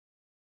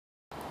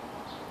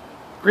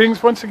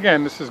Greetings once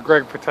again, this is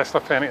Greg for Tesla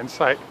Fan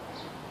Insight.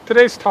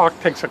 Today's talk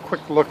takes a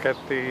quick look at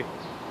the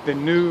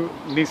new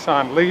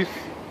Nissan Leaf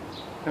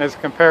and as a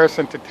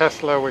comparison to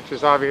Tesla, which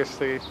is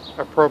obviously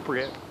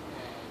appropriate.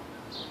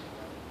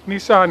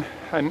 Nissan,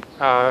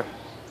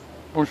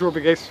 bonjour,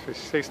 wie geht's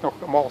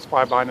noch mal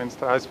zwei Beinen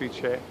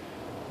Strasvice.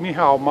 Ni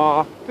hao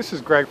ma, this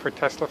is Greg for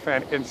Tesla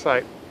Fan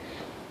Insight.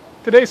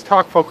 Today's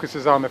talk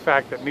focuses on the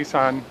fact that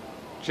Nissan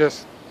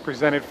just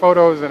presented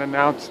photos and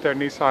announced their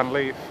Nissan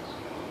Leaf.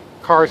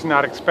 Car is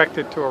not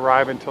expected to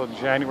arrive until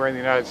January in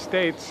the United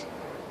States,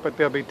 but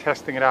they'll be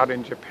testing it out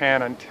in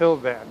Japan until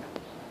then.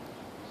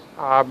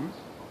 I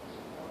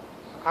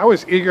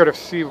was eager to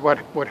see what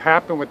would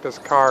happen with this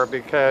car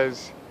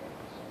because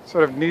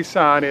sort of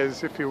Nissan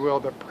is, if you will,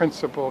 the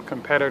principal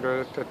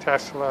competitor to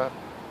Tesla,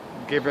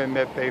 given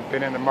that they've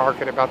been in the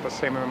market about the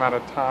same amount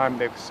of time.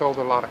 They've sold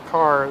a lot of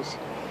cars.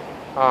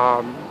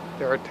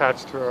 They're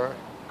attached to a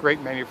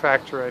great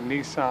manufacturer,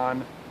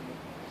 Nissan.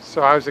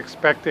 So I was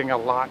expecting a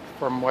lot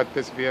from what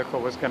this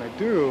vehicle was going to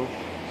do,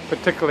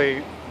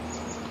 particularly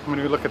when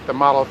we look at the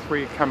Model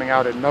 3 coming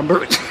out in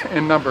numbers.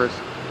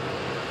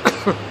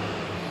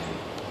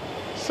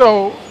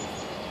 So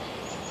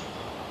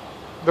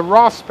the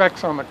raw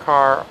specs on the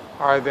car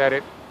are that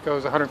it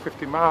goes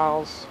 150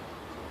 miles.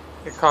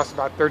 It costs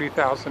about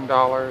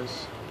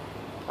 $30,000.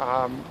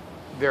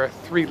 There are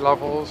 3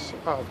 levels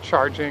of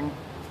charging.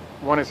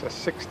 One is a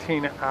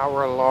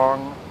 16-hour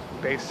long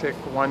basic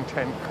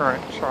 110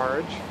 current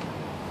charge.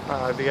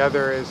 The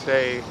other is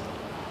a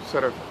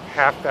sort of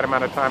half that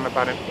amount of time,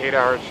 about an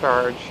 8-hour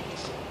charge.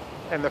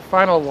 And the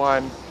final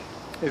one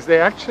is they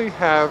actually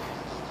have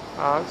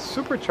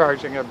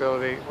supercharging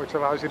ability, which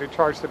allows you to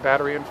charge the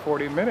battery in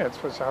 40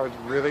 minutes, which I was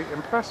really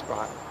impressed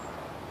by.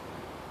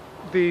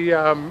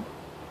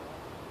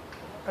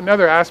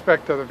 Another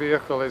aspect of the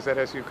vehicle is that,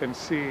 as you can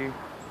see,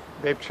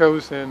 they've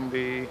chosen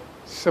the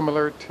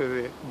similar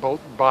to the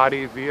Bolt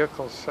body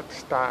vehicle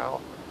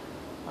style,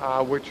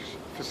 which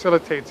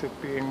facilitates it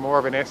being more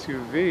of an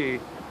SUV,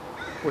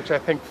 which I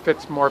think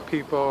fits more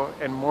people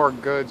and more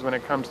goods when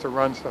it comes to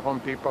runs to Home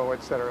Depot,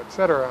 etc.,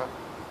 etc.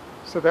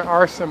 So there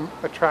are some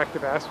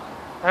attractive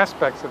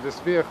aspects of this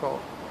vehicle.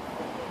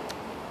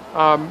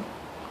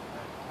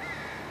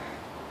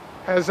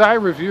 As I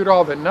reviewed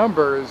all the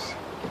numbers,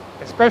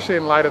 especially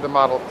in light of the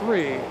Model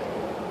 3,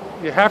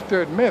 you have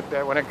to admit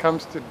that when it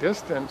comes to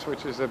distance,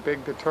 which is a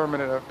big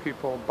determinant of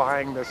people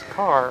buying this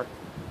car,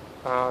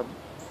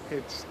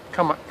 it's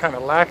kind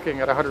of lacking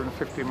at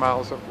 150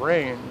 miles of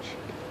range,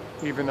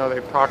 even though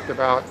they've talked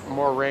about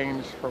more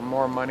range for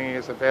more money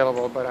is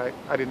available, but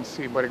I didn't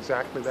see what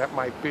exactly that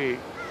might be.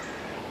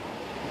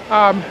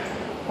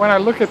 When I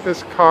look at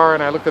this car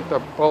and I look at the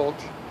Bolt,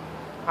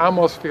 I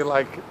almost feel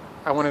like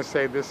I want to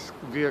say this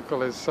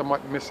vehicle is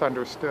somewhat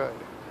misunderstood.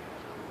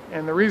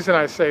 And the reason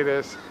I say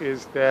this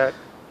is that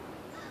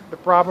the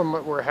problem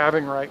that we're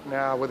having right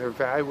now with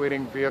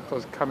evaluating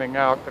vehicles coming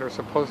out that are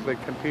supposedly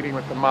competing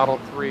with the Model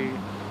 3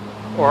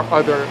 or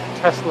other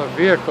Tesla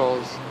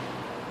vehicles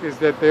is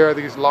that there are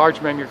these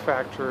large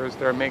manufacturers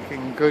that are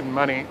making good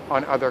money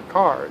on other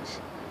cars.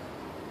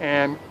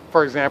 And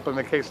for example, in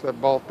the case of the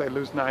Bolt, they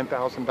lose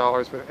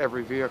 $9,000 with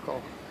every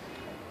vehicle.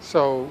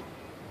 So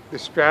the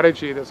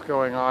strategy that's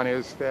going on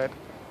is that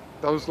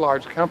those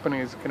large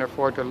companies can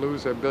afford to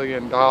lose $1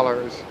 billion,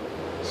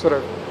 sort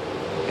of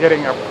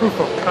getting a proof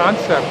of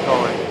concept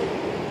going,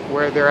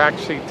 where they're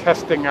actually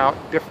testing out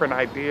different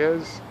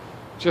ideas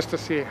just to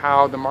see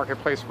how the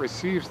marketplace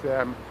receives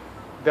them.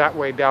 That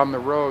way down the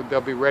road,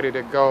 they'll be ready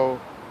to go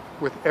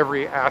with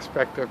every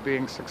aspect of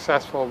being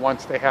successful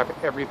once they have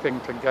everything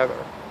together.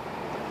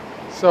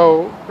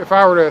 So if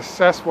I were to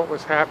assess what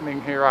was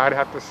happening here, I'd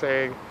have to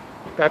say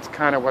that's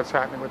kind of what's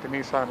happening with the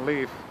Nissan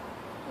Leaf.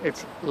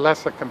 It's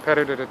less a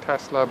competitor to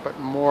Tesla, but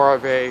more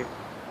of a,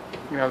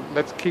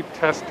 let's keep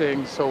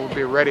testing so we'll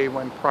be ready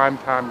when prime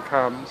time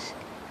comes.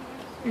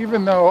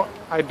 Even though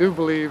I do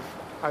believe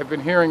I've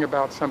been hearing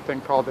about something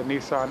called the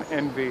Nissan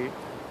Envy,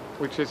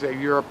 which is a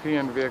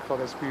European vehicle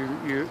that's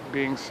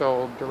being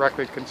sold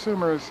directly to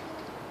consumers,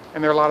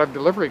 and there are a lot of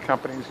delivery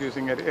companies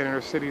using it in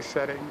inner city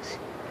settings.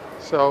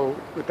 So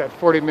with that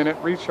 40-minute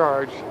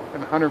recharge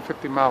and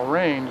 150-mile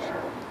range,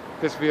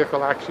 this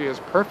vehicle actually is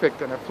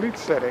perfect in a fleet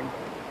setting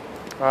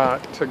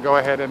to go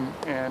ahead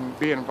and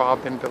be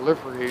involved in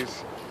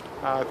deliveries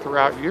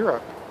throughout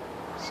Europe.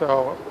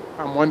 So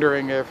I'm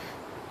wondering if,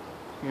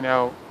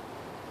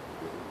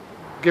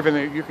 given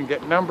that you can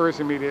get numbers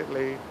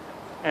immediately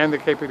and the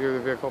capability of the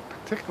vehicle,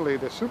 particularly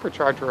the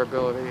supercharger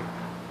ability,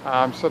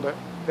 so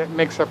that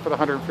makes up for the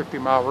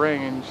 150-mile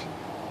range,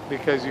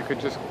 because you could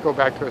just go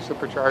back to a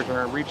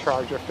supercharger and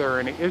recharge if there are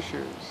any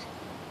issues.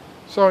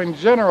 So in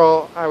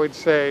general, I would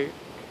say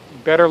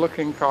better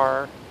looking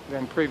car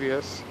than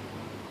previous,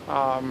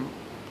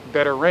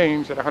 better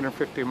range at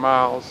 150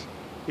 miles,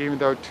 even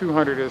though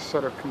 200 is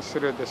sort of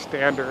considered the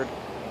standard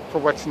for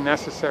what's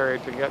necessary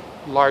to get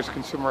large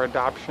consumer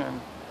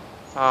adoption.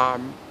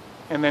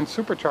 And then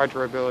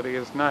supercharger ability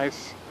is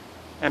nice,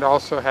 and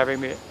also having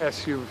the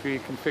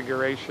SUV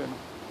configuration.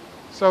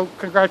 So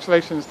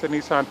congratulations to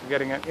Nissan for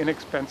getting an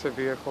inexpensive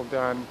vehicle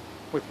done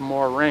with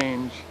more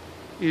range,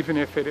 even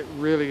if it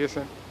really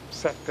isn't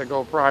set to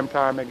go prime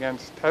time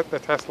against the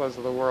Teslas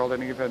of the world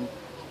and even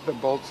the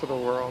Bolts of the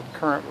world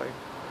currently.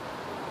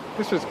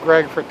 This is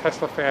Greg for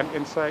Tesla Fan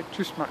Insight.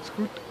 Tjus maak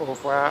goed, au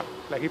revoir,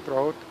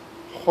 lahitroot,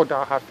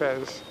 Khoda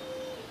Hafez.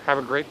 Have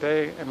a great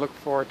day and look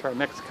forward to our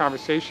next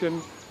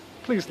conversation.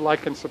 Please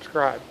like and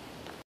subscribe.